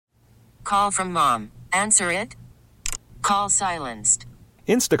Call from mom. Answer it. Call silenced.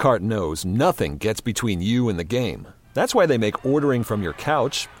 Instacart knows nothing gets between you and the game. That's why they make ordering from your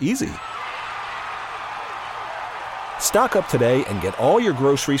couch easy. Stock up today and get all your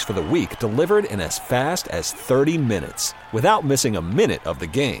groceries for the week delivered in as fast as 30 minutes without missing a minute of the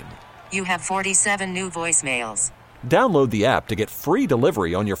game. You have 47 new voicemails. Download the app to get free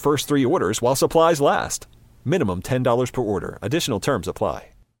delivery on your first 3 orders while supplies last. Minimum $10 per order. Additional terms apply.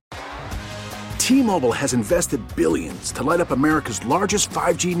 T-Mobile has invested billions to light up America's largest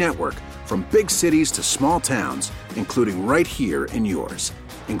 5G network, from big cities to small towns, including right here in yours.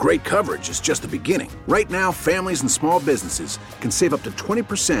 And great coverage is just the beginning. Right now, families and small businesses can save up to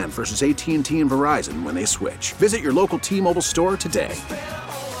 20% versus AT&T and Verizon when they switch. Visit your local T-Mobile store today.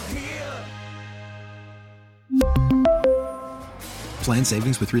 Plan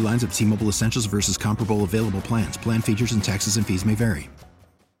savings with 3 lines of T-Mobile Essentials versus comparable available plans. Plan features and taxes and fees may vary.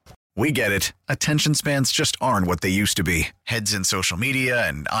 We get it. Attention spans just aren't what they used to be. Heads in social media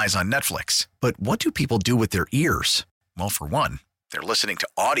and eyes on Netflix. But what do people do with their ears? Well, for one, they're listening to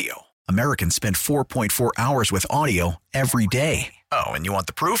audio. Americans spend 4.4 hours with audio every day. Oh, and you want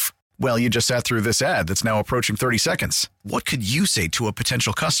the proof? Well, you just sat through this ad that's now approaching 30 seconds. What could you say to a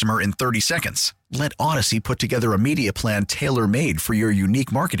potential customer in 30 seconds? Let Odyssey put together a media plan tailor-made for your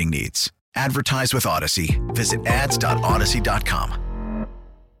unique marketing needs. Advertise with Odyssey. Visit ads.odyssey.com.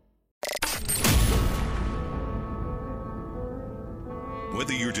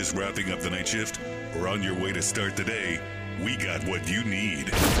 Whether you're just wrapping up the night shift or on your way to start the day, we got what you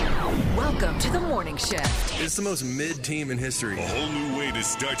need. Welcome to the Morning Shift. It's the most mid-team in history. A whole new way to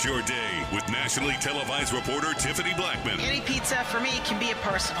start your day with nationally televised reporter Tiffany Blackmon. Any pizza for me can be a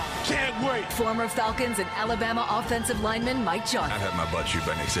personal. Can't wait. Former Falcons and Alabama offensive lineman Mike Johnson. I've had my butt chewed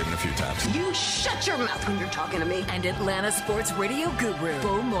by Nick Saban a few times. You shut your mouth when you're talking to me. And Atlanta sports radio guru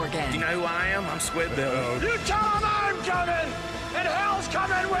Beau Morgan. You know who I am? I'm Squid Bill. You tell him I'm coming! And hell's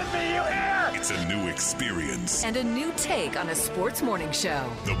coming with me, you hear? It's a new experience. And a new take on a sports morning show.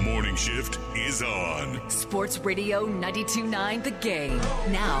 The Morning Shift is on. Sports Radio 92.9 The Game.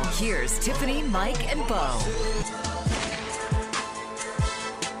 Now, here's Tiffany, Mike, and Beau.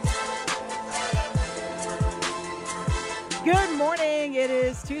 Good morning. It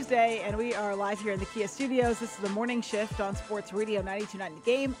is Tuesday, and we are live here in the Kia Studios. This is the Morning Shift on Sports Radio 92.9 The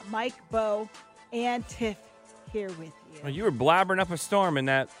Game. Mike, Beau, and Tiff here with you. Well, you were blabbering up a storm in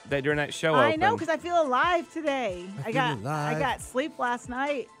that during that show. I know, because I feel alive today. I alive. got sleep last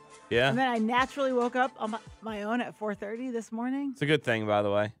night. Yeah. And then I naturally woke up on my own at 4:30 this morning. It's a good thing, by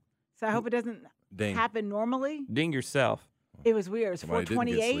the way. So I hope it doesn't happen normally. Ding yourself. It was weird. It was Somebody didn't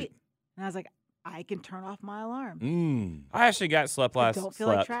get 4:28, sleep. and I was like, I can turn off my alarm. I actually got slept I don't feel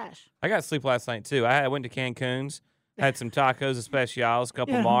like trash. I got sleep last night, too. I went to Cancun's, had some tacos, especials, a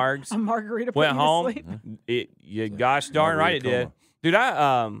couple margs. A margarita. Went home. To sleep. Gosh darn right it did. Dude,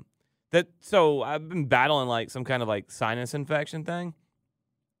 so I've been battling like some kind of like sinus infection thing.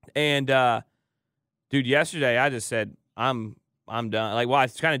 And dude, yesterday I just said I'm done. Like, well, I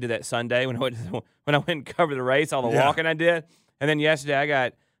kind of did that Sunday when I went and covered the race, all the walking I did. And then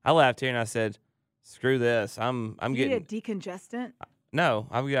yesterday I left here and I said, screw this. I'm getting a decongestant. No,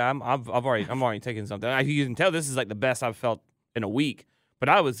 I'm already taking something. You can tell this is like the best I've felt in a week. But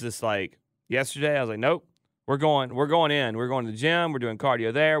I was just like yesterday. I was like, nope, we're going in. We're going to the gym. We're doing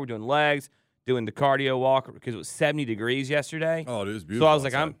cardio there. We're doing legs, doing the cardio walk because it was 70 degrees yesterday. Oh, it was beautiful. So I was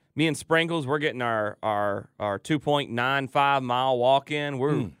like, me and Sprinkles, we're getting our 2.95 mile walk in.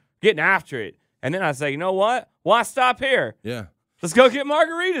 We're getting after it. And then I say, you know what? Why stop here? Yeah. Let's go get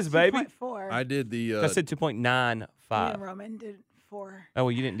margaritas, baby. 2.4. I did the. I said 2.95. Me and Roman did 4. Oh,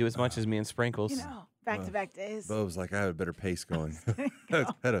 well, you didn't do as much as me and Sprinkles. You know, back-to-back days. Bo was like, I had a better pace going.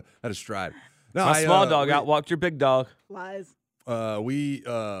 had a stride. No, My small dog outwalked your big dog. Lies. We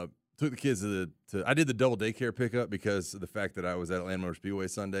took the kids I did the double daycare pickup because of the fact that I was at Atlanta Motor Speedway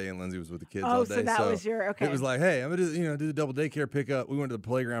Sunday and Lindsay was with the kids all day. So that was okay. It was like, hey, I'm gonna do the double daycare pickup. We went to the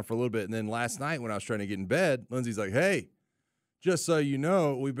playground for a little bit, and then last night when I was trying to get in bed, Lindsay's like, hey, just so you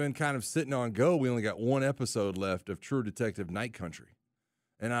know, we've been kind of sitting on go. We only got one episode left of True Detective Night Country.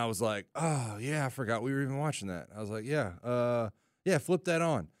 And I was like, oh, yeah, I forgot we were even watching that. I was like, yeah, flip that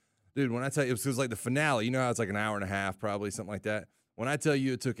on. Dude, when I tell you, it was like the finale. You know how it's like an hour and a half, probably, something like that. When I tell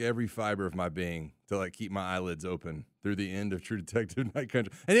you it took every fiber of my being to, like, keep my eyelids open through the end of True Detective Night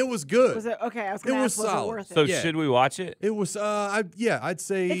Country. And it was good. Was it? Okay, I was going to ask, was it worth it? So should we watch it? It was, I'd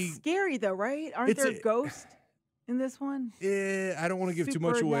say. It's scary, though, right? Aren't there ghosts in this one? I don't want to give too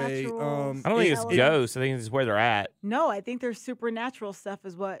much away. I don't think it's ghosts. I think it's where they're at. No, I think there's supernatural stuff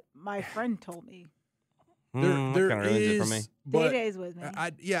is what my friend told me. There kind of ruins it for me. Day-Day's with me.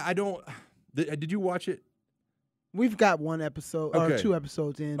 I don't. Did you watch it? We've got one episode or 2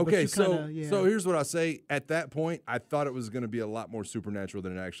 episodes in. Okay, but so here's what I'll say. At that point, I thought it was going to be a lot more supernatural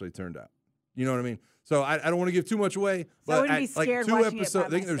than it actually turned out. You know what I mean? So I don't want to give too much away. But I wouldn't be scared like 2 watching episodes, it by I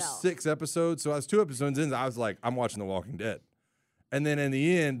think there's myself. 6 episodes. So I was 2 episodes in. I was like, I'm watching The Walking Dead. And then in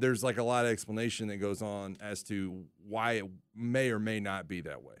the end, there's like a lot of explanation that goes on as to why it may or may not be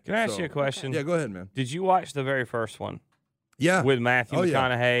that way. Can I ask you a question? Yeah, go ahead, man. Did you watch the very first one? Yeah. With Matthew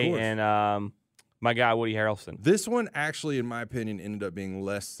McConaughey course. and my guy Woody Harrelson. This one actually, in my opinion, ended up being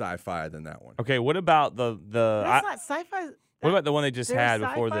less sci-fi than that one. Okay, what about the That's not sci-fi. what about the one they just had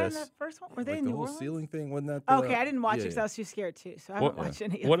before sci-fi this? In that first one? Were they Like in the New whole Orleans? ceiling thing, wasn't that? The, Okay, I didn't watch it because I was too scared too, so I haven't watched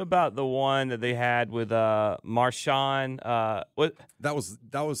any of What it. about the one that they had with Marshawn? What? That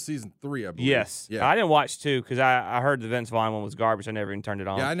was season 3, I believe. Yes. Yeah. I didn't watch 2 because I heard the Vince Vaughn one was garbage. I never even turned it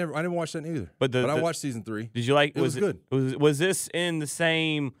on. Yeah, I didn't watch that either. But I watched season 3. Did you like? It was good. Was this in the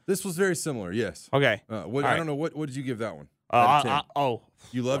same? This was very similar. Yes. Okay. I right. don't know what did you give that one? Out of 10?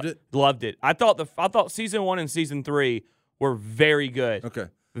 You loved it? Loved it. I thought season 1 and season 3 were very good. Okay.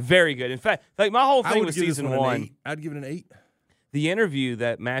 Very good. In fact, like my whole I thing would with give this season one an 1. 8. I'd give it an 8. The interview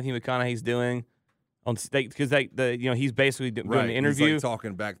that Matthew McConaughey's doing on stage because he's basically doing the interview, he's like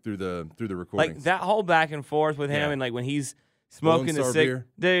talking back through the recordings. like that whole back and forth with him, and like when he's smoking the beer.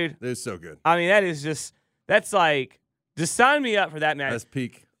 dude, it's so good. I mean, that's like just sign me up for that match. That's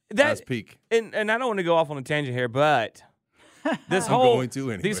peak. That's peak. And I don't want to go off on a tangent here, but this I'm whole going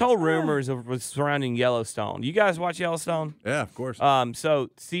to anyways. these whole rumors of surrounding Yellowstone. You guys watch Yellowstone? Yeah, of course. So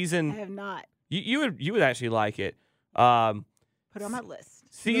season I have not. You would actually like it. Put it on my list.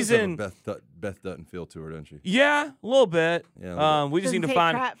 She Season does have a Beth Dutton feel to her, doesn't she? Yeah, a little bit. Yeah, we just Doesn't need to take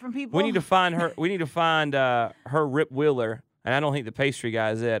find. crap from people? We need to find her. We need to find her Rip Wheeler, and I don't think the pastry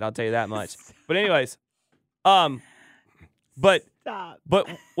guy is it. I'll tell you that much. But anyways, but Stop. But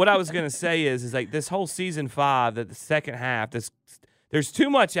what I was gonna say is like this whole season 5, that the second half, there's too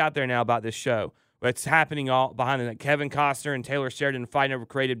much out there now about this show. It's happening all behind it. Like Kevin Costner and Taylor Sheridan fighting over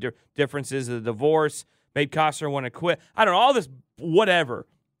creative differences. The divorce made Costner want to quit. I don't know, all this whatever.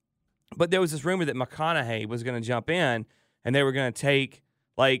 But there was this rumor that McConaughey was going to jump in, and they were going to take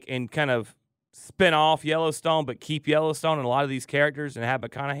and kind of spin off Yellowstone, but keep Yellowstone and a lot of these characters and have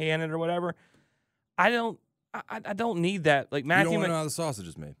McConaughey in it or whatever. I don't need that. Like Matthew, you don't want to know how the sausage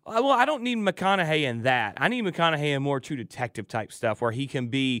is made. Well, I don't need McConaughey in that. I need McConaughey in more true detective type stuff where he can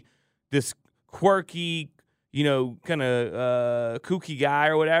be this quirky, kind of kooky guy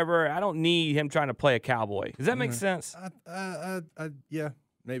or whatever. I don't need him trying to play a cowboy. Does that make sense? Yeah,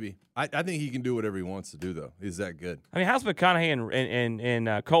 maybe. I think he can do whatever he wants to do, though. He's that good. I mean, how's McConaughey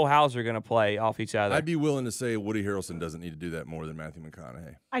and Cole Hauser going to play off each other? I'd be willing to say Woody Harrelson doesn't need to do that more than Matthew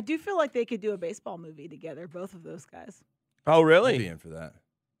McConaughey. I do feel like they could do a baseball movie together, both of those guys. Oh, really? I'd be in for that.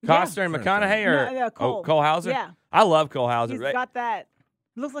 Costner and McConaughey or No, Cole. Cole Hauser? Yeah. I love Cole Hauser. He's got that.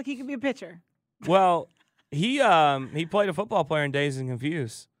 Looks like he could be a pitcher. Well, he played a football player in Dazed and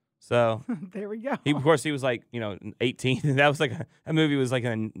Confused. So there we go. Of course, he was 18. That was that movie was like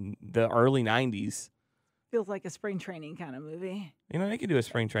in the early 90s. Feels like a spring training kind of movie. They could do a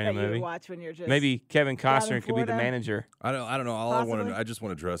spring training that you movie. would watch when you're just maybe Kevin Costner could be the manager. I don't know. All Possibly. I want to. I just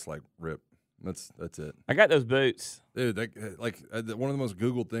want to dress like Rip. That's it. I got those boots, dude. One of the most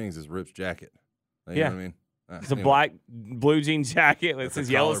Googled things is Rip's jacket. You know what I mean? It's a black blue jean jacket that says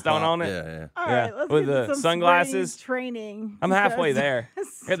Yellowstone on it. Yeah. All right, let's with get the to some sunglasses. spring training. I'm halfway there.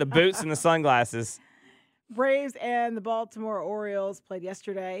 I got the boots and the sunglasses. Braves and the Baltimore Orioles played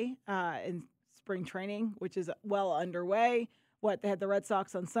yesterday in spring training, which is well underway. They had the Red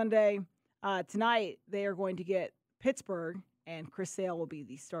Sox on Sunday. Tonight, they are going to get Pittsburgh, and Chris Sale will be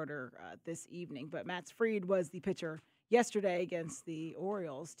the starter this evening. But Matt Fried was the pitcher yesterday against the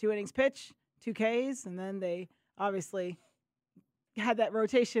Orioles. 2 innings pitch, 2 Ks, and then they obviously had that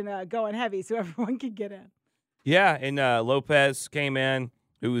rotation going heavy so everyone could get in. Yeah, and Lopez came in.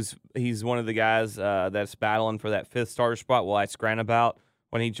 He's one of the guys that's battling for that 5th starter spot. We'll ask Grant about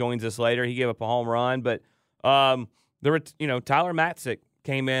when he joins us later. He gave up a home run, but Tyler Matzek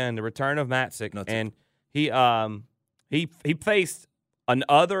came in, the return of Matzek, and he faced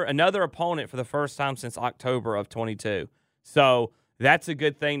another opponent for the first time since October of 22. So that's a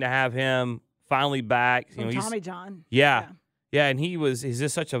good thing to have him finally back. From Tommy John. Yeah, and he's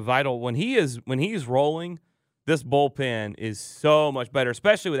just such a vital when he's rolling. This bullpen is so much better,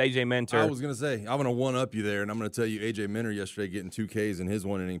 especially with A.J. Minter. I was going to say, I'm going to one-up you there, and I'm going to tell you A.J. Minter yesterday getting 2 Ks in his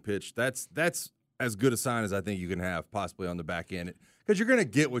 1-inning pitch. That's as good a sign as I think you can have possibly on the back end. Because you're going to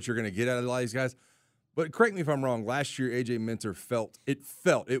get what you're going to get out of a lot of these guys. But correct me if I'm wrong. Last year, A.J. Minter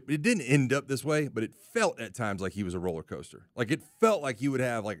it didn't end up this way, but it felt at times like he was a roller coaster. Like it felt like he would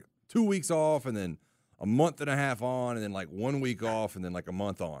have like 2 weeks off and then a month and a half on and then like 1 week off and then like a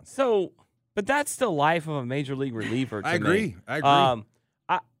month on. So, but that's the life of a major league reliever to I agree. me.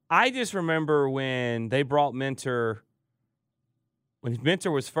 I just remember when they brought Minter, when Minter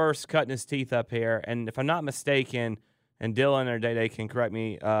was first cutting his teeth up here, and if I'm not mistaken, and Dylan or Day can correct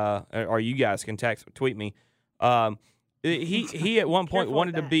me, or you guys can tweet me. He at one point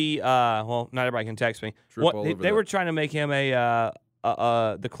wanted to be. Well, not everybody can text me. They were trying to make him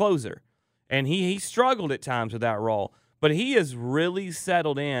the closer, and he struggled at times with that role. But he has really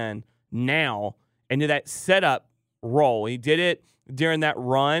settled in now into that setup role. He did it during that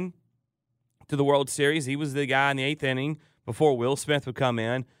run to the World Series. He was the guy in the 8th inning before Will Smith would come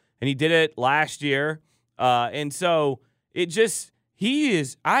in, and he did it last year. And so I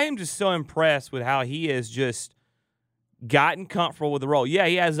am just so impressed with how he has just gotten comfortable with the role. Yeah,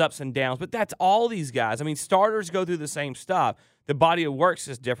 he has ups and downs, but that's all these guys. I mean, starters go through the same stuff. The body of work's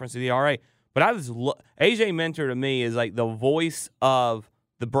just different to the ERA. But A.J. Minter to me is like the voice of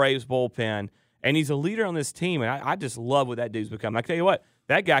the Braves bullpen, and he's a leader on this team, and I just love what that dude's become. I tell you what,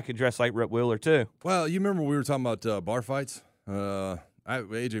 that guy could dress like Rip Wheeler too. Well, you remember we were talking about bar fights?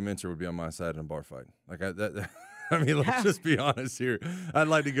 A.J. Minter would be on my side in a bar fight. I mean, let's just be honest here. I'd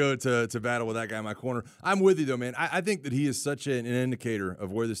like to go to battle with that guy in my corner. I'm with you, though, man. I think that he is such an indicator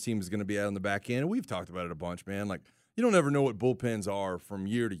of where this team is going to be at on the back end. And we've talked about it a bunch, man. Like, you don't ever know what bullpens are from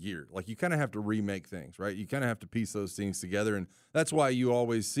year to year. Like, you kind of have to remake things, right? You kind of have to piece those things together. And that's why you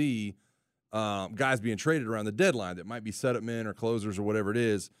always see guys being traded around the deadline that might be setup men or closers or whatever it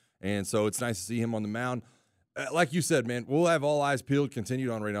is. And so it's nice to see him on the mound. Like you said, man, we'll have all eyes peeled, continued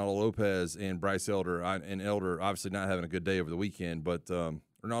on Reynoldo Lopez and Bryce Elder. And Elder obviously not having a good day over the weekend, but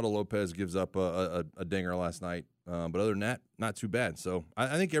Reynoldo Lopez gives up a dinger last night. But other than that, not too bad. So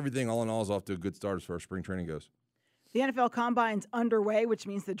I think everything all in all is off to a good start as far as spring training goes. The NFL Combine's underway, which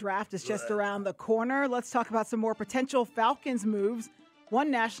means the draft is just around the corner. Let's talk about some more potential Falcons moves.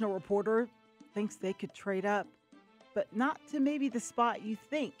 One national reporter thinks they could trade up, but not to maybe the spot you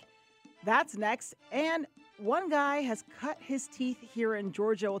think. That's next. And one guy has cut his teeth here in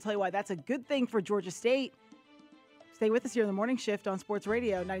Georgia. We'll tell you why that's a good thing for Georgia State. Stay with us here in the morning shift on Sports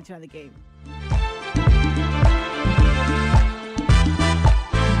Radio 92.9 The Game.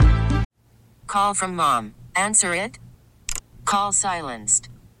 Call from mom. Answer it. Call silenced.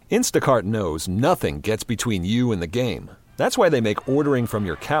 Instacart knows nothing gets between you and the game. That's why they make ordering from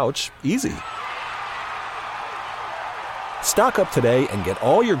your couch easy. Stock up today and get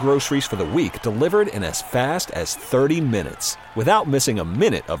all your groceries for the week delivered in as fast as 30 minutes without missing a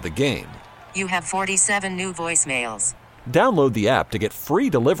minute of the game. You have 47 new voicemails. Download the app to get free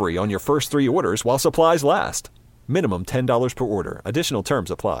delivery on your first 3 orders while supplies last. Minimum $10 per order. Additional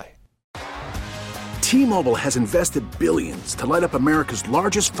terms apply. T-Mobile has invested billions to light up America's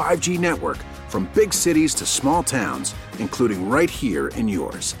largest 5G network, from big cities to small towns, including right here in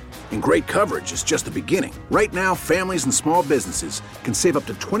yours. And great coverage is just the beginning. Right now, families and small businesses can save up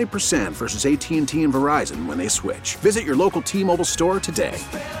to 20% versus AT&T and Verizon when they switch. Visit your local T-Mobile store today.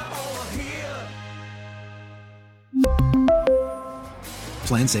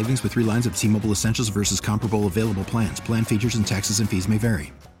 Plan savings with 3 lines of T-Mobile Essentials versus comparable available plans. Plan features and taxes and fees may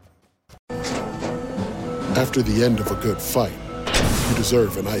vary. After the end of a good fight, you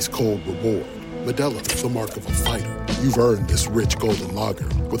deserve an ice-cold reward. Modelo is the mark of a fighter. You've earned this rich golden lager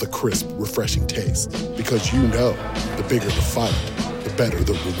with a crisp, refreshing taste. Because you know, the bigger the fight, the better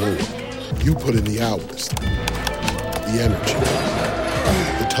the reward. You put in the hours, the energy,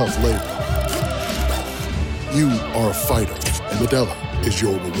 the tough labor. You are a fighter, and Modelo is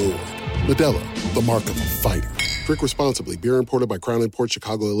your reward. Modelo, the mark of a fighter. Drink responsibly. Beer imported by Crown Imports,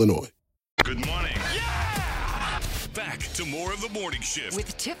 Chicago, Illinois. Good morning. Back to more of the morning shift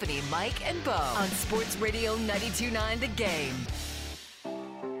with Tiffany, Mike, and Beau on Sports Radio 92.9 The Game.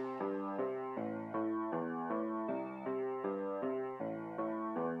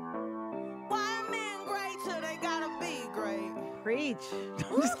 Why men great till they gotta be great? Preach.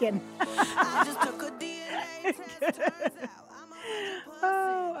 I'm just kidding. I just took a DNA test. Turns out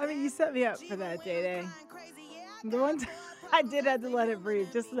Oh, I mean, you set me up for that, Day. The one time I did have to let it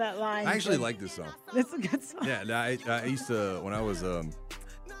breathe, just that line. I actually like this song. It's a good song. Yeah, I used to, when I was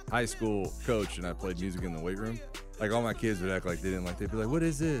high school coach and I played music in the weight room, like all my kids would act like they didn't like. They'd be like, "What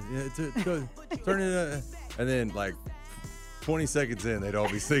is it? Turn it up." And then like 20 seconds in, they'd all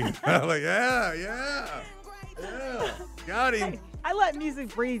be singing. I'm like, yeah, got him. Hey, I let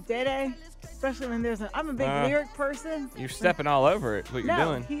music breathe, Day. especially when I'm a big lyric person. You're stepping all over it. What you're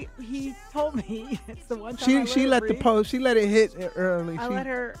doing? He told me it's the one time She let the post. She let it hit early. I let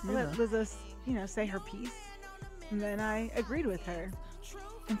her let Liza, say her piece, and then I agreed with her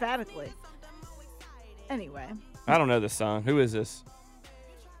emphatically. Anyway. I don't know this song. Who is this?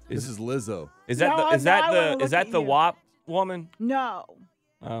 This is Lizzo. Is that the WAP woman? No.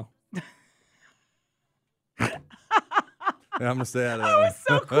 Oh. Yeah, I'm gonna stay out of that. I was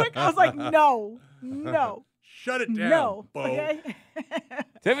so quick. I was like, no. Shut it down. No. Bo. Okay.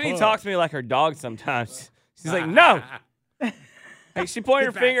 Tiffany talks to me like her dog sometimes. She's like, no. Hey, she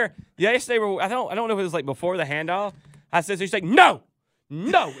pointed her finger. Yesterday, I don't know if it was like before the handoff. I said, so she's like, no,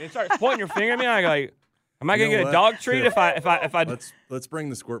 and starts pointing her finger at me. And I go, like, am I gonna get a dog treat if I? Let's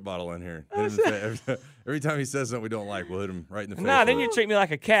bring the squirt bottle in here. Every time he says something we don't like, we'll hit him right in the face. Nah, then you treat me like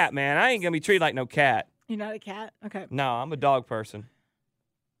a cat, man. I ain't gonna be treated like no cat. You're not a cat? Okay. No, I'm a dog person.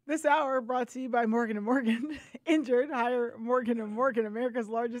 This hour brought to you by Morgan & Morgan. Injured, hire Morgan & Morgan, America's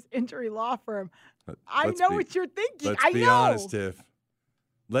largest injury law firm. I know what you're thinking. Let's be honest, Tiff.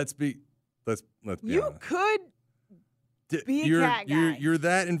 Let's be honest. You could be a cat guy. You're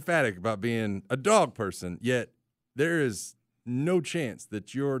that emphatic about being a dog person, yet there is no chance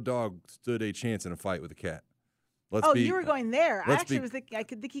that your dog stood a chance in a fight with a cat. You were going there. I actually was thinking I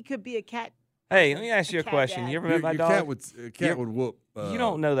could think he could be a cat. Hey, let me ask you a question. You ever met my dog? Cat would whoop. You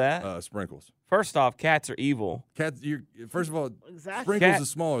don't know that. Sprinkles. First off, cats are evil. First of all, exactly. Sprinkles is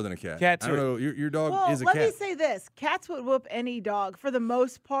smaller than a cat. Cats I don't know. Your dog is a cat. cat. Let me say this: cats would whoop any dog for the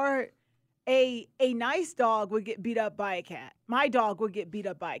most part. A nice dog would get beat up by a cat. My dog would get beat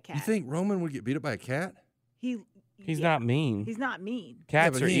up by a cat. You think Roman would get beat up by a cat? He's not mean. He's not mean.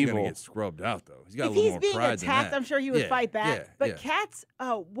 Cats are he ain't evil. Gonna get scrubbed out though. He's got if a little he's more being pride than attacked, that. I'm sure he would fight back. But cats,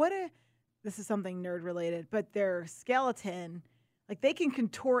 this is something nerd related, but their skeleton, like they can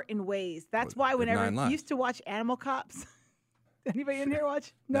contort in ways. That's why whenever you used to watch Animal Cops. Anybody in here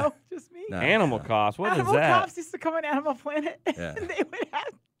watch? No, just me. Animal Cops. What Animal is that? Cops used to come on Animal Planet, and they would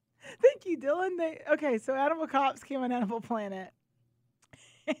have. Thank you, Dylan. So Animal Cops came on Animal Planet,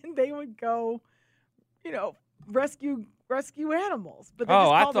 and they would go, rescue animals. But they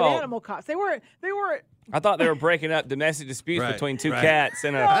just called it Animal Cops. They weren't. I thought they were breaking up domestic disputes between two cats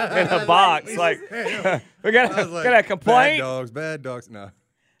in a box. Like, we got a complaint. Bad dogs. No.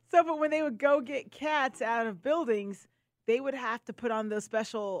 So, but when they would go get cats out of buildings, they would have to put on those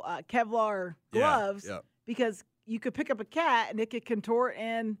special Kevlar gloves because you could pick up a cat and it could contort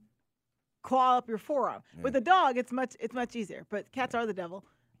and claw up your forearm. Yeah. With a dog, it's much easier. But cats are the devil.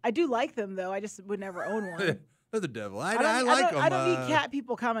 I do like them though. I just would never own one. They're the devil. I like them. I don't need cat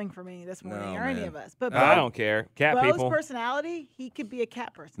people coming for me this morning or any of us. But I don't care. Cat Bo's people. personality, he could be a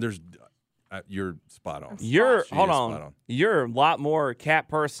cat person. You're spot on. Hold on. You're a lot more cat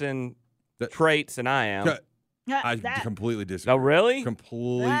person traits than I am. I completely disagree. Oh, really?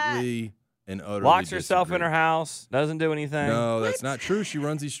 Completely and utterly Locks herself in her house, doesn't do anything. No, that's not true. She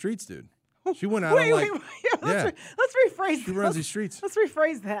runs these streets, dude. She went out Let's rephrase. She runs these streets. Let's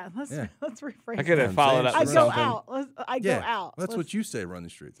rephrase that. Let's rephrase. I could have followed up with something. I go out. That's what you say. Run the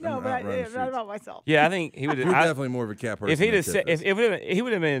streets. No, but not about myself. Yeah, I think he would. You're definitely more of a cat person. If he'd have said, he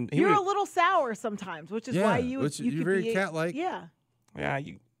would have been. You're a little sour sometimes, which is why you're very cat-like. Yeah. Yeah.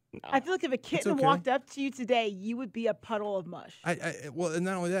 I feel like if a kitten walked up to you today, you would be a puddle of mush. Well, and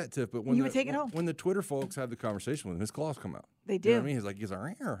not only that, Tiff, but when you would take it home. When the Twitter folks have the conversation with him, his claws come out. They do. You know what I mean? He's like,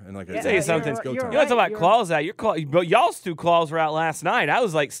 and like, I'll tell you something. You want to talk about claws out? But y'all's two claws were out last night. I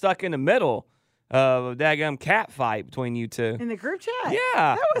was like stuck in the middle of a daggum cat fight between you two. In the group chat? Yeah.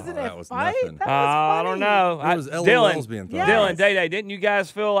 That wasn't a fight. Nothing. That was funny. I don't know. It was LOLs being thrown. Dylan, Day-Day, didn't you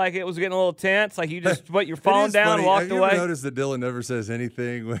guys feel like it was getting a little tense? Like you just put your phone down and walked away? Have you noticed that Dylan never says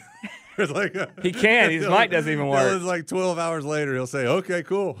anything? He can. His mic doesn't even work. Dylan's like 12 hours later, he'll say, "Okay,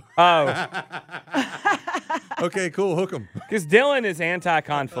 cool." Oh. Okay, cool. Hook him. Because Dylan is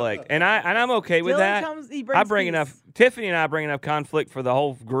anti-conflict, and I'm okay with that. I bring enough. Tiffany and I bring enough conflict for the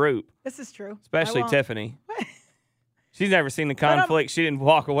whole group. This is true. Especially Tiffany. She's never seen the conflict she didn't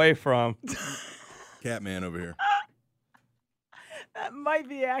walk away from. Catman over here. That might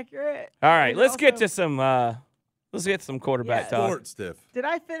be accurate. All right, let's get to some. Let's get some quarterback talk. Sports, Tiff. Did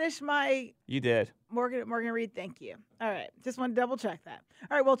I finish my? You did. Morgan Reed, thank you. All right, just want to double check that.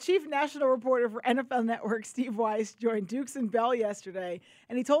 All right, well, Chief National Reporter for NFL Network Steve Wyche joined Dukes and Bell yesterday,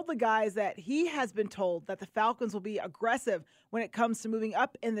 and he told the guys that he has been told that the Falcons will be aggressive when it comes to moving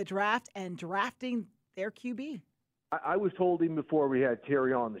up in the draft and drafting their QB. I was told even before we had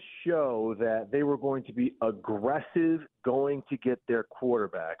Terry on the show that they were going to be aggressive going to get their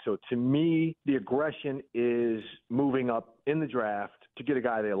quarterback. So to me, the aggression is moving up in the draft to get a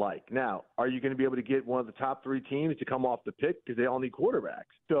guy they like. Now, are you going to be able to get one of the top 3 teams to come off the pick because they all need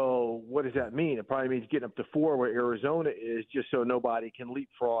quarterbacks? So what does that mean? It probably means getting up to 4 where Arizona is, just so nobody can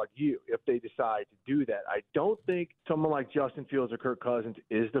leapfrog you if they decide to do that. I don't think someone like Justin Fields or Kirk Cousins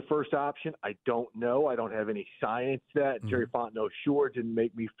is the first option. I don't know. I don't have any science that. Jerry Fontenot sure didn't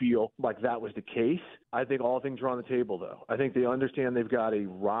make me feel like that was the case. I think all things are on the table, though. I think they understand they've got a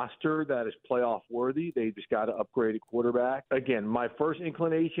roster that is playoff worthy. They just got to upgrade a quarterback. Again, my first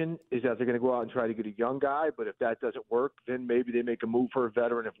inclination is that they're going to go out and try to get a young guy, but if that doesn't work, then maybe they make a move for a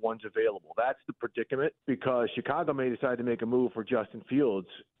veteran if one's available. That's the predicament, because Chicago may decide to make a move for Justin Fields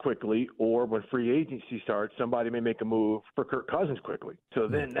quickly, or when free agency starts, somebody may make a move for Kirk Cousins quickly. So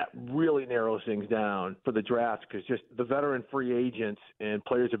then that really narrows things down for the draft, because just the veteran free agents and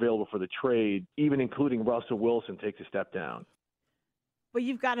players available for the trade, even including Russell Wilson, takes a step down. But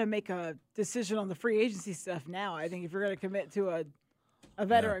you've got to make a decision on the free agency stuff now. I think if you're going to commit to a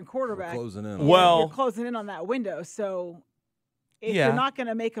veteran quarterback, you're closing in on that window. So if you're not going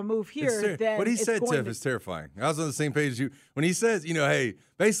to make a move here, then what he it's said, going Tiff, is terrifying. I was on the same page as you when he says, hey,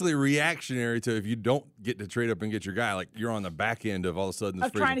 basically reactionary to if you don't get to trade up and get your guy, like you're on the back end of all of a sudden this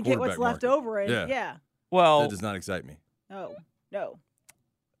of trying to get what's left over. And well, that does not excite me. No.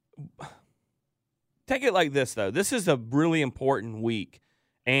 Take it like this, though. This is a really important week,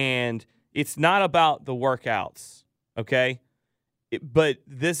 and it's not about the workouts, okay? But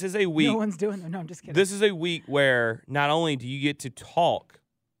this is a week. No one's doing them. No, I'm just kidding. This is a week where not only do you get to talk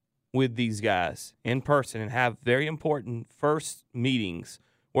with these guys in person and have very important first meetings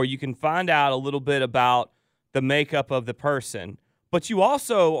where you can find out a little bit about the makeup of the person, but you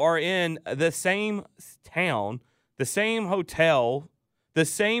also are in the same town, the same hotel, the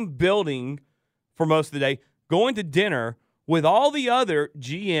same building for most of the day, going to dinner with all the other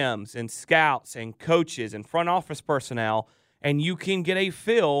GMs and scouts and coaches and front office personnel, and you can get a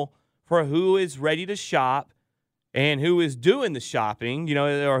feel for who is ready to shop and who is doing the shopping,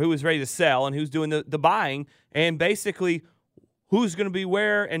 or who is ready to sell and who's doing the buying, and basically who's going to be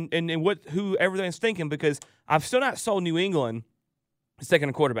where and who everything's thinking, because I've still not sold New England is taking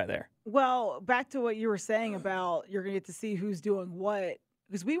a quarterback there. Well, back to what you were saying about you're going to get to see who's doing what.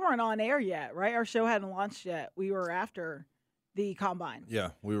 Because we weren't on air yet, right? Our show hadn't launched yet. We were after the Combine.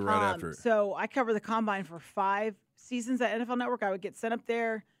 Yeah, we were right after it. So I covered the Combine for 5 seasons at NFL Network. I would get sent up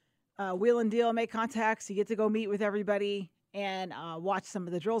there, wheel and deal, make contacts. You get to go meet with everybody and watch some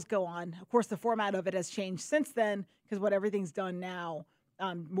of the drills go on. Of course, the format of it has changed since then because everything's done now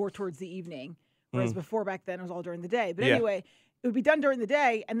more towards the evening, whereas before back then it was all during the day. But anyway, it would be done during the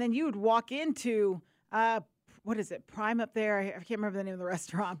day, and then you would walk into what is it, Prime up there? I can't remember the name of the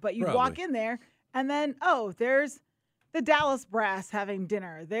restaurant, but you walk in there, and then, there's the Dallas brass having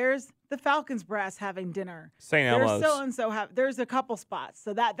dinner. There's the Falcons brass having dinner. St. Elmo's. There's so-and-so. There's a couple spots.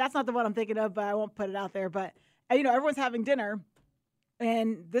 So that's not the one I'm thinking of, but I won't put it out there. But, everyone's having dinner,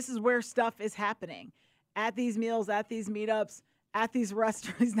 and this is where stuff is happening. At these meals, at these meetups, at these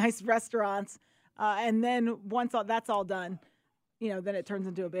these nice restaurants. And then once that's all done, then it turns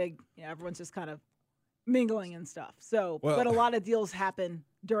into a big, everyone's just kind of mingling and stuff. So, but a lot of deals happen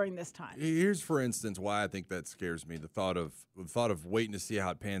during this time. Here's, for instance, why I think that scares me: the thought of waiting to see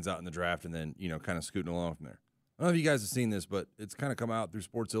how it pans out in the draft, and then kind of scooting along from there. I don't know if you guys have seen this, but it's kind of come out through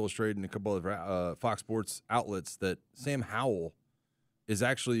Sports Illustrated and a couple of Fox Sports outlets that Sam Howell is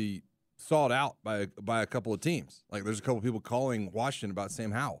actually sought out by a couple of teams. Like, there's a couple of people calling Washington about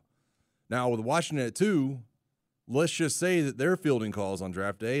Sam Howell. Now, with Washington at 2. Let's just say that they're fielding calls on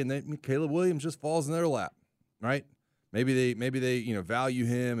draft day, and Caleb Williams just falls in their lap, right? Maybe they value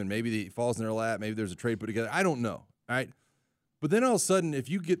him, and maybe he falls in their lap. Maybe there's a trade put together. I don't know, right? But then all of a sudden, if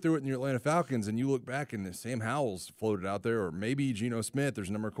you get through it in your Atlanta Falcons and you look back and Sam Howell's floated out there, or maybe Geno Smith, there's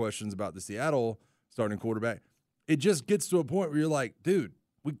a number of questions about the Seattle starting quarterback. It just gets to a point where you're like, dude,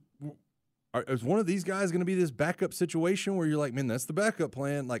 is one of these guys going to be this backup situation where you're like, man, that's the backup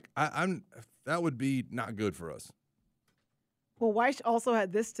plan? Like, that would be not good for us. Well, Wyche also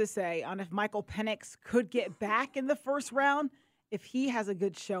had this to say on if Michael Pennix could get back in the first round if he has a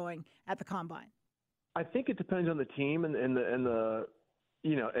good showing at the Combine. I think it depends on the team and the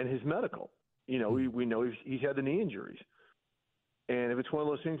and his medical. We know he's had the knee injuries, and if it's one of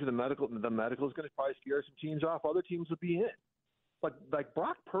those things where the medical is going to probably scare some teams off, other teams will be in. Like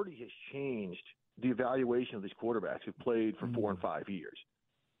Brock Purdy has changed the evaluation of these quarterbacks who've played for 4 and 5 years.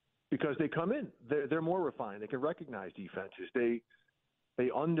 Because they come in, they're more refined. They can recognize defenses. They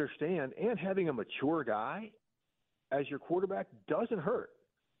understand, and having a mature guy as your quarterback doesn't hurt.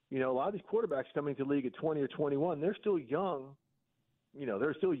 A lot of these quarterbacks coming to the league at 20 or 21, they're still young.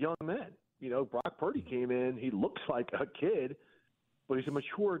 They're still young men. Brock Purdy came in, he looks like a kid, but he's a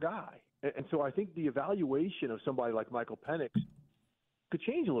mature guy. And so I think the evaluation of somebody like Michael Pennix could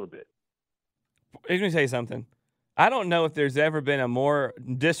change a little bit. Let me tell you something. I don't know if there's ever been a more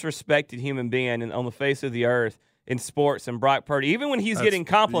disrespected human being on the face of the earth in sports than Brock Purdy. Even when he's getting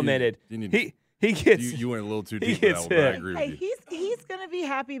complimented, he gets. You went a little too deep with that one, but I agree with you. He's going to be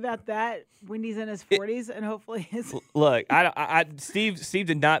happy about that when he's in his 40s, and hopefully his. Look, Steve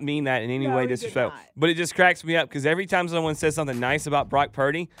did not mean that in any way disrespectful, but it just cracks me up because every time someone says something nice about Brock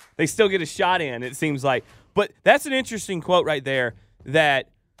Purdy, they still get a shot in. It seems like, but that's an interesting quote right there. That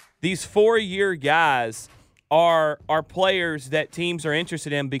these 4-year guys are players that teams are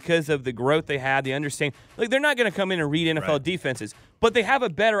interested in because of the growth they have, the understanding. Like, they're not going to come in and read NFL defenses, but they have a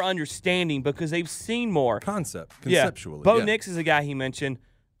better understanding because they've seen more. Conceptually. Bo Nix is a guy he mentioned.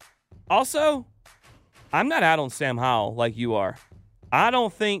 Also, I'm not out on Sam Howell like you are. I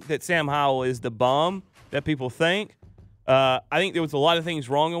don't think that Sam Howell is the bum that people think. I think there was a lot of things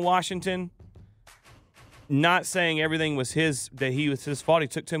wrong in Washington. Not saying everything was his fault. He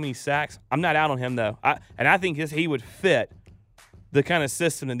took too many sacks. I'm not out on him, though. I think he would fit the kind of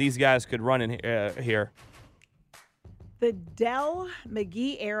system that these guys could run in here. The Dell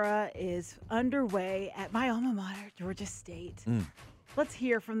McGee era is underway at my alma mater, Georgia State. Let's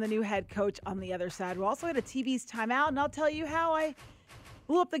hear from the new head coach on the other side. We'll also get a TV's timeout, and I'll tell you how I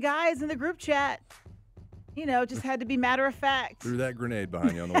blew up the guys in the group chat. You know, just had to be matter of fact. Threw that grenade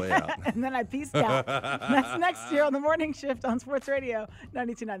behind you on the way out. And then I peaced out. That's next year on the Morning Shift on Sports Radio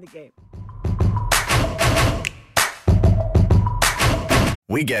 92.9 The Game.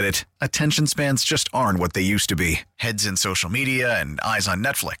 We get it. Attention spans just aren't what they used to be. Heads in social media and eyes on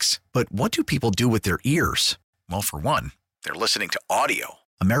Netflix. But what do people do with their ears? Well, for one, they're listening to audio.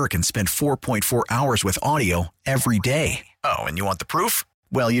 Americans spend 4.4 hours with audio every day. Oh, and you want the proof?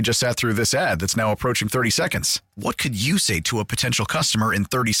 Well, you just sat through this ad that's now approaching 30 seconds. What could you say to a potential customer in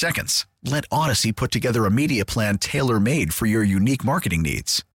 30 seconds? Let Odyssey put together a media plan tailor-made for your unique marketing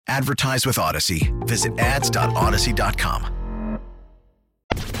needs. Advertise with Odyssey. Visit ads.odyssey.com.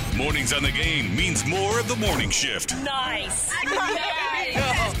 Mornings on the Game means more of the morning shift. Nice.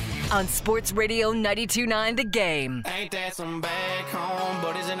 On Sports Radio 92.9 The Game. Ain't that some back home,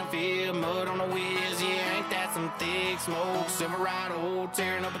 buddies in the field, mud on the wheels, yeah. Ain't that some thick smoke, Silverado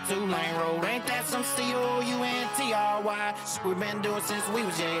tearing up a 2-lane road. Ain't that some C-O-U-N-T-R-Y, we've been doing since we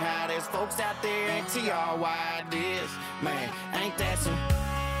was high. There's folks out there in T-R-Y this, man. Ain't that some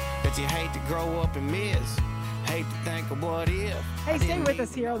that you hate to grow up and miss? Hate to think of what if. Hey, stay with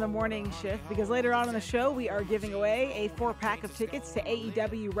us here on the Morning Shift because later on in the show, we are giving away a 4-pack of tickets to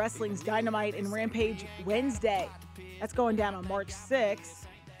AEW Wrestling's Dynamite and Rampage Wednesday. That's going down on March 6th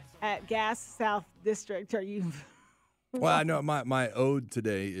at Gas South District. Are you? Well, I know my ode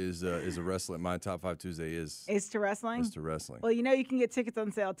today is a wrestling. My Top 5 Tuesday is to wrestling. Is to wrestling. Well, you know you can get tickets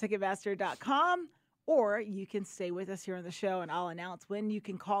on sale at Ticketmaster.com, or you can stay with us here on the show, and I'll announce when you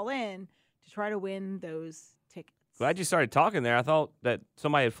can call in to try to win those tickets. Glad you started talking there. I thought that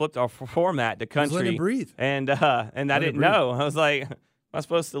somebody had flipped our format to country. Let it breathe. And I didn't know. I was like, am I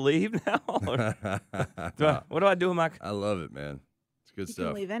supposed to leave now? What do I do with my? I love it, man. It's good stuff. You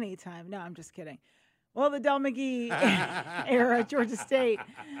can leave anytime. No, I'm just kidding. Well, the Dell McGee era at Georgia State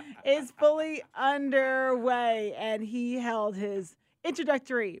is fully underway, and he held his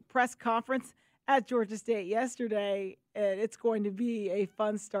introductory press conference at Georgia State yesterday, and it's going to be a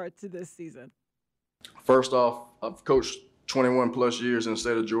fun start to this season. First off, I've coached 21 plus years in the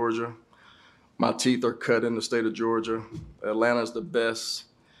state of Georgia. My teeth are cut in the state of Georgia. Atlanta is the best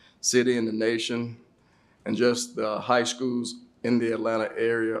city in the nation, and just the high schools in the Atlanta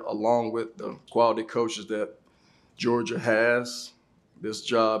area, along with the quality coaches that Georgia has. This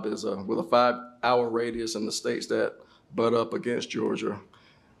job is with a 5-hour radius in the states that butt up against Georgia.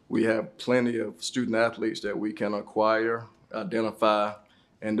 We have plenty of student athletes that we can acquire, identify,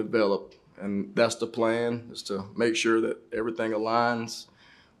 and develop. And that's the plan, is to make sure that everything aligns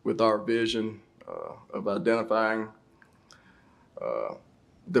with our vision of identifying,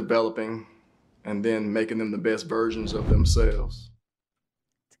 developing, and then making them the best versions of themselves.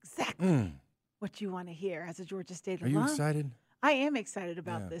 That's exactly what you want to hear as a Georgia State alum. Are you excited? I am excited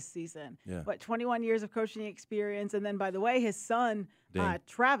about this season. Yeah. But 21 years of coaching experience. And then, by the way, his son, Austin,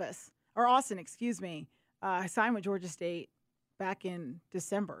 signed with Georgia State back in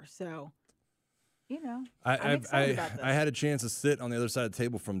December. So, you know, I'm excited about this. I had a chance to sit on the other side of the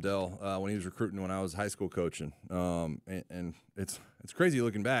table from Dell when he was recruiting when I was high school coaching. And it's crazy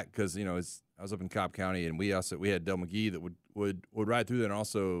looking back because, you know, I was up in Cobb County, and we had Dell McGee that would ride through there, and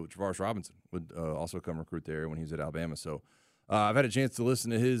also Travaris Robinson would also come recruit there when he was at Alabama. So I've had a chance to listen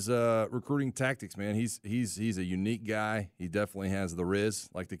to his recruiting tactics, man. He's a unique guy. He definitely has the riz,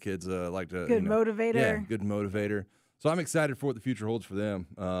 like the kids like to. Good motivator. Yeah, good motivator. So I'm excited for what the future holds for them.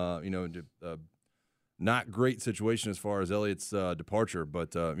 Not great situation as far as Elliott's departure,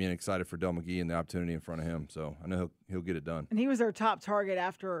 but excited for Dell McGee and the opportunity in front of him. So I know he'll get it done. And he was their top target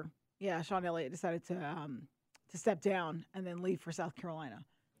after, Sean Elliott decided to step down and then leave for South Carolina.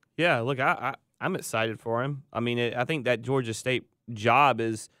 Yeah, look, I'm excited for him. I mean, I think that Georgia State job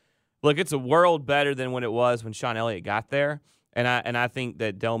is, look, it's a world better than what it was when Sean Elliott got there, and I think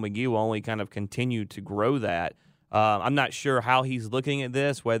that Dell McGee will only kind of continue to grow that. I'm not sure how he's looking at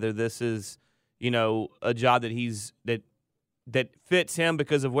this, whether this is a job that fits him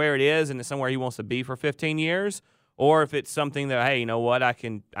because of where it is and it's somewhere he wants to be for 15 years, or if it's something that, hey, you know what, I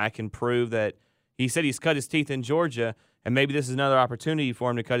can prove that he said he's cut his teeth in Georgia, and maybe this is another opportunity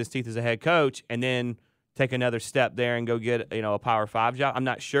for him to cut his teeth as a head coach and then take another step there and go get a Power 5 job. I'm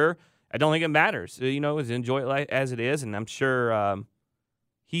not sure. I don't think it matters. Enjoy it as it is, and I'm sure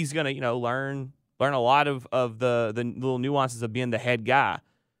he's going to learn a lot of the little nuances of being the head guy.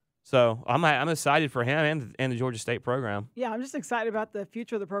 So I'm excited for him and the Georgia State program. Yeah, I'm just excited about the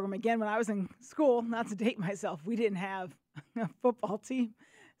future of the program. Again, when I was in school, not to date myself, we didn't have a football team.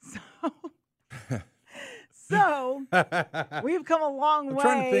 So we've come a long way.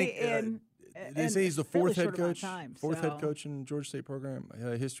 Trying to think, in they say he's the fourth head coach. Fourth head coach in Georgia State program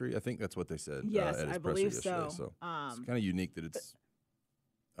history. I think that's what they said. Yes, at his I presser believe yesterday. so. It's kind of unique that it's.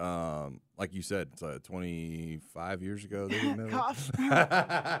 Like you said, it's 25 years ago. They didn't know. That's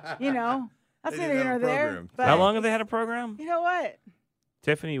neither here nor there. But how long have they had a program? You know what?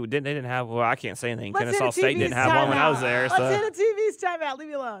 Tiffany they didn't have. Well, I can't say anything. Let's Kennesaw State didn't have one when I was there. Let's hit a TV's timeout. Leave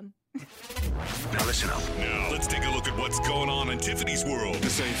me alone. Now listen up. Now let's take a look at what's going on in Tiffany's world.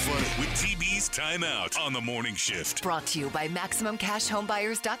 This ain't funny. With TV's Timeout on the morning shift. Brought to you by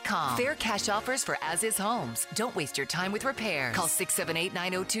MaximumCashHomeBuyers.com. Fair cash offers for as-is homes. Don't waste your time with repairs. Call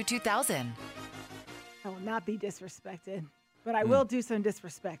 678-902-2000. I will not be disrespected, but I will do some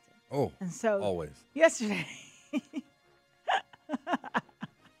disrespecting. Oh, and so always. Yesterday,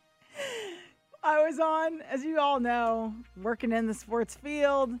 I was on, as you all know, working in the sports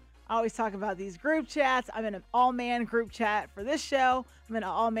field. I always talk about these group chats. I'm in an all-man group chat for this show. I'm in an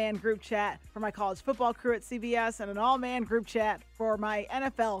all-man group chat for my college football crew at CBS and an all-man group chat for my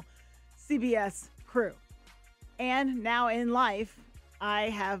NFL CBS crew. And now in life, I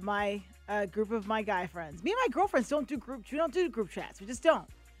have my group of my guy friends. Me and my girlfriends don't do group chats. We just don't.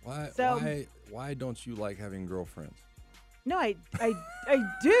 Why don't you like having girlfriends? No, I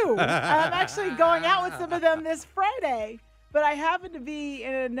do. I'm actually going out with some of them this Friday. But I happen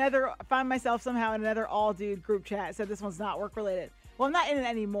to find myself somehow in another all-dude group chat. So this one's not work-related. Well, I'm not in it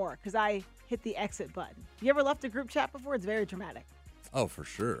anymore because I hit the exit button. You ever left a group chat before? It's very dramatic. Oh, for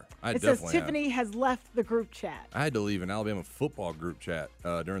sure. It says Tiffany has left the group chat. I had to leave an Alabama football group chat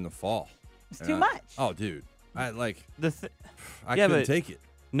during the fall. It's too much. Oh, dude. I couldn't take it.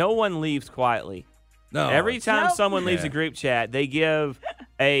 No one leaves quietly. No. Every time someone leaves a group chat, they give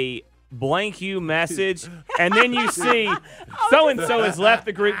a blank you message, and then you see so-and-so has left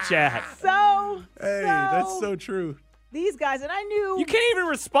the group chat. That's so true. These guys, and I knew. You can't even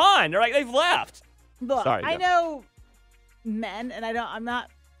respond. They're like, they've left. Look, Sorry, I know men, and I'm not,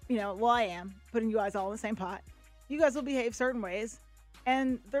 I am putting you guys all in the same pot. You guys will behave certain ways,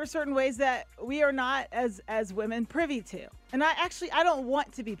 and there are certain ways that we are not as women privy to. And I don't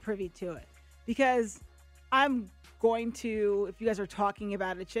want to be privy to it because I'm going to, if you guys are talking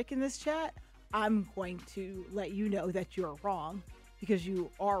about a chick in this chat, I'm going to let you know that you're wrong because you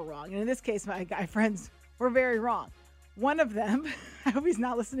are wrong. And in this case, my guy friends were very wrong. One of them, I hope he's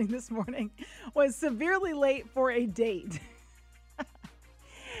not listening this morning, was severely late for a date.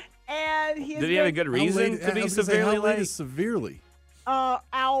 And did he have a good reason to be severely late? How late is severely?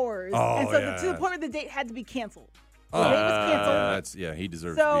 Hours. Oh, and so yeah. to the point where the date had to be canceled. The date was canceled. He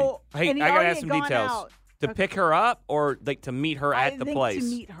deserves to be. Hey, I gotta ask some details. To pick her up or like to meet her at the place? To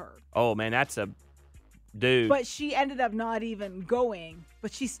meet her. Oh man, that's a dude. But she ended up not even going,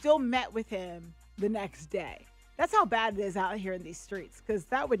 but she still met with him the next day. That's how bad it is out here in these streets, because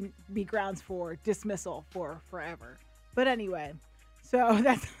that would be grounds for dismissal for forever. But anyway, so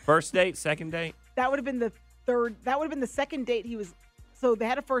that's first date, second date? That would have been the third. That would have been the second date. So they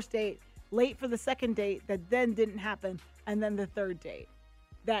had a first date, late for the second date that then didn't happen, and then the third date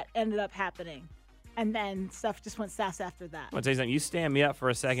that ended up happening. And then stuff just went south after that. I'll tell you something. You stand me up for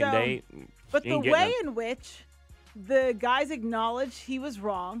a second date. But the way in which the guys acknowledged he was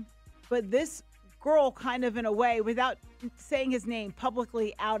wrong, but this girl kind of in a way, without saying his name,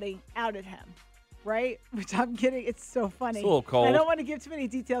 publicly outed him. right? Which I'm kidding. It's so funny. It's a little cold. I don't want to give too many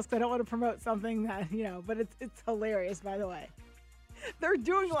details because I don't want to promote something that, but it's hilarious, by the way. They're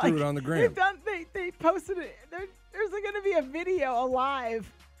doing just do it on the gram. They posted it. There's going to be a video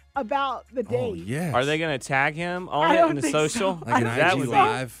alive about the date. Oh, yes. Are they going to tag him on it in the social? So. Like an IG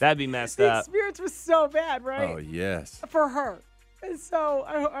live? That'd be messed the up. The experience was so bad, right? Oh, yes. For her. And so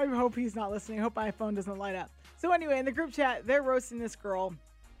I hope he's not listening. I hope my phone doesn't light up. So anyway, in the group chat, they're roasting this girl.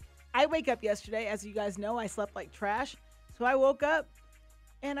 I wake up yesterday. As you guys know, I slept like trash. So I woke up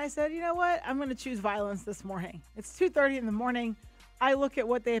and I said, you know what? I'm going to choose violence this morning. It's 2:30 in the morning. I look at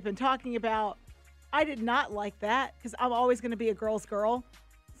what they have been talking about. I did not like that because I'm always going to be a girl's girl.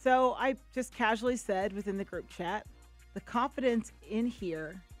 So I just casually said within the group chat, the confidence in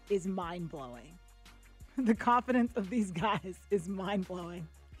here is mind-blowing. The confidence of these guys is mind-blowing.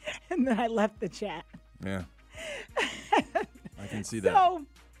 And then I left the chat. Yeah. I can see that. So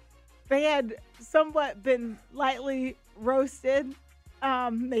they had somewhat been lightly roasted.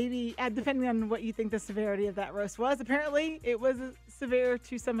 Maybe depending on what you think the severity of that roast was. Apparently, it was severe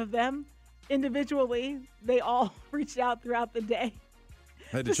to some of them. Individually, they all reached out throughout the day.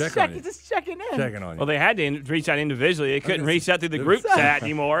 Had to check on you. Just checking in. Checking on you. Well, they had to reach out individually. They couldn't reach out through the group chat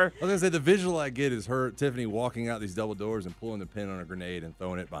anymore. I was going to say, the visual I get is Tiffany walking out these double doors and pulling the pin on a grenade and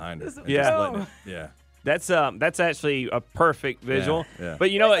throwing it behind her. Yeah. That's actually a perfect visual. Yeah.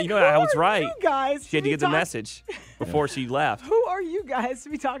 But you know what? I was right. You guys she had to get the message before she left. Who are you guys to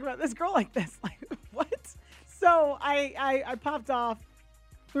be talking about this girl like this? Like, what? So I popped off,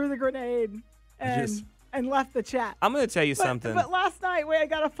 threw the grenade, and left the chat. I'm going to tell you something. But last night, I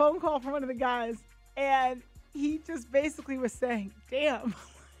got a phone call from one of the guys, and he just basically was saying, damn.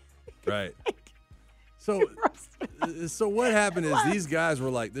 Right. So what happened is these guys were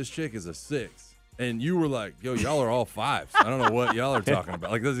like, this chick is a 6. And you were like, yo, y'all are all 5s. I don't know what y'all are talking about.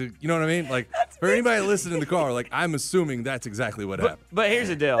 Like, you know what I mean? Like, for anybody listening in the car, like, I'm assuming that's exactly what happened. But here's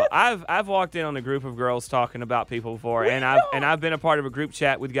the deal. I've walked in on a group of girls talking about people before, and I've been a part of a group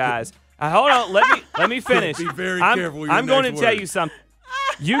chat with guys. Hold on, let me finish. Be very careful. I'm going to tell you something.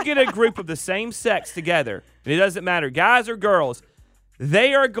 You get a group of the same sex together, and it doesn't matter, guys or girls.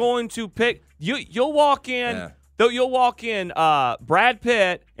 They are going to pick. You'll walk in. Yeah. You'll walk in Brad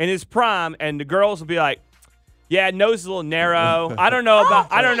Pitt in his prime, and the girls will be like, yeah, nose is a little narrow. I don't know.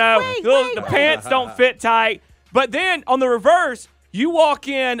 The pants don't fit tight. But then on the reverse, you walk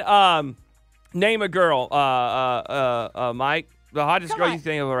in, name a girl, Mike, the hottest girl you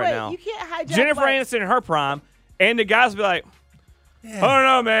think of right now. You can't hijack Jennifer Aniston in her prime, and the guys will be like, I don't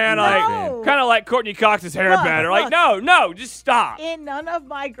know, man. No. Like, kind of like Courtney Cox's hair better. Like, no, just stop. In none of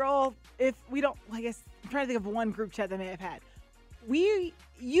my girl, if we don't, I guess, I'm trying to think of one group chat that may have had.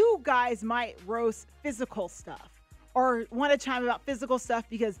 You guys might roast physical stuff or want to chime about physical stuff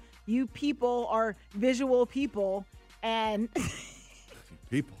because you people are visual people and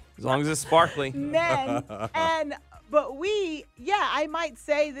people. As long as it's sparkly. Men. But I might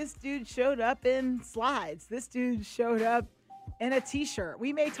say this dude showed up in slides. This dude showed up in a t-shirt.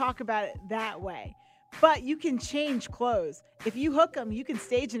 We may talk about it that way. But you can change clothes. If you hook them, you can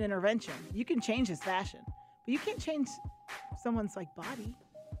stage an intervention. You can change his fashion. But you can't change someone's body.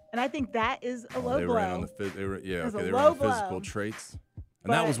 And I think that is a low blow. Ran on they ran on physical traits.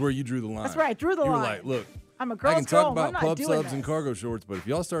 And that was where you drew the line. That's right, I drew the line. You were like, look, I'm a girl's I can talk girl. about pub subs and cargo shorts, but if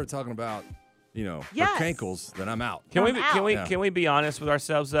y'all start talking about, her cankles, then I'm out. Can we be honest with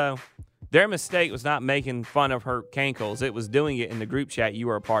ourselves though? Their mistake was not making fun of her cankles. It was doing it in the group chat you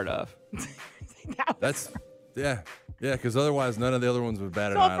were a part of. Because otherwise none of the other ones would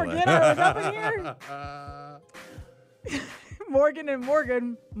bat an so eyelid. Forget I was up in here. Morgan and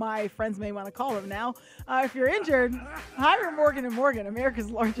Morgan, my friends may want to call them now. If you're injured, hire Morgan and Morgan, America's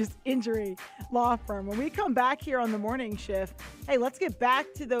largest injury law firm. When we come back here on the morning shift, hey, let's get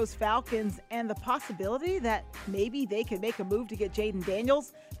back to those Falcons and the possibility that maybe they could make a move to get Jaden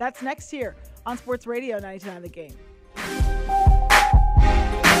Daniels. That's next here on Sports Radio 99 The Game.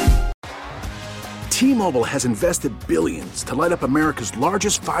 T-Mobile has invested billions to light up America's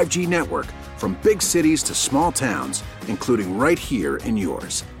largest 5G network, from big cities to small towns, including right here in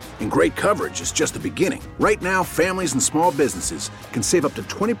yours. And great coverage is just the beginning. Right now, families and small businesses can save up to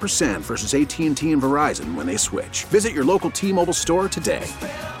 20% versus AT&T and Verizon when they switch. Visit your local T-Mobile store today.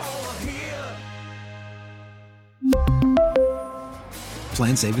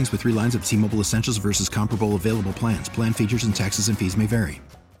 Plan savings with 3 lines of T-Mobile Essentials versus comparable available plans. Plan features and taxes and fees may vary.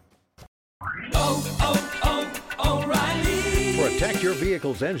 O'Reilly. Protect your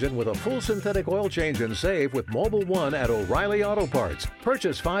vehicle's engine with a full synthetic oil change and save with Mobile One at O'Reilly Auto Parts.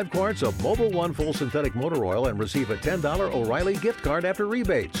 Purchase 5 quarts of Mobile One full synthetic motor oil and receive a $10 O'Reilly gift card after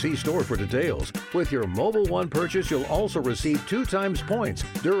rebate. See store for details. With your Mobile One purchase, you'll also receive 2 times points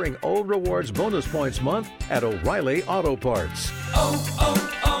during Old Rewards Bonus Points Month at O'Reilly Auto Parts.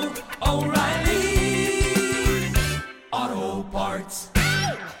 O'Reilly Auto Parts.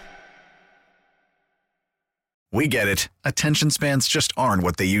 We get it. Attention spans just aren't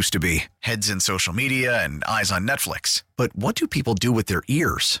what they used to be. Heads in social media and eyes on Netflix. But what do people do with their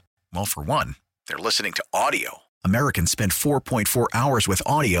ears? Well, for one, they're listening to audio. Americans spend 4.4 hours with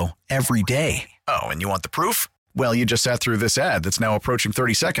audio every day. Oh, and you want the proof? Well, you just sat through this ad that's now approaching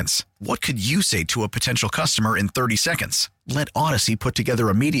 30 seconds. What could you say to a potential customer in 30 seconds? Let Odyssey put together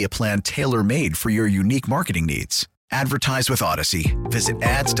a media plan tailor-made for your unique marketing needs. Advertise with Odyssey. Visit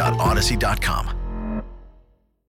ads.odyssey.com.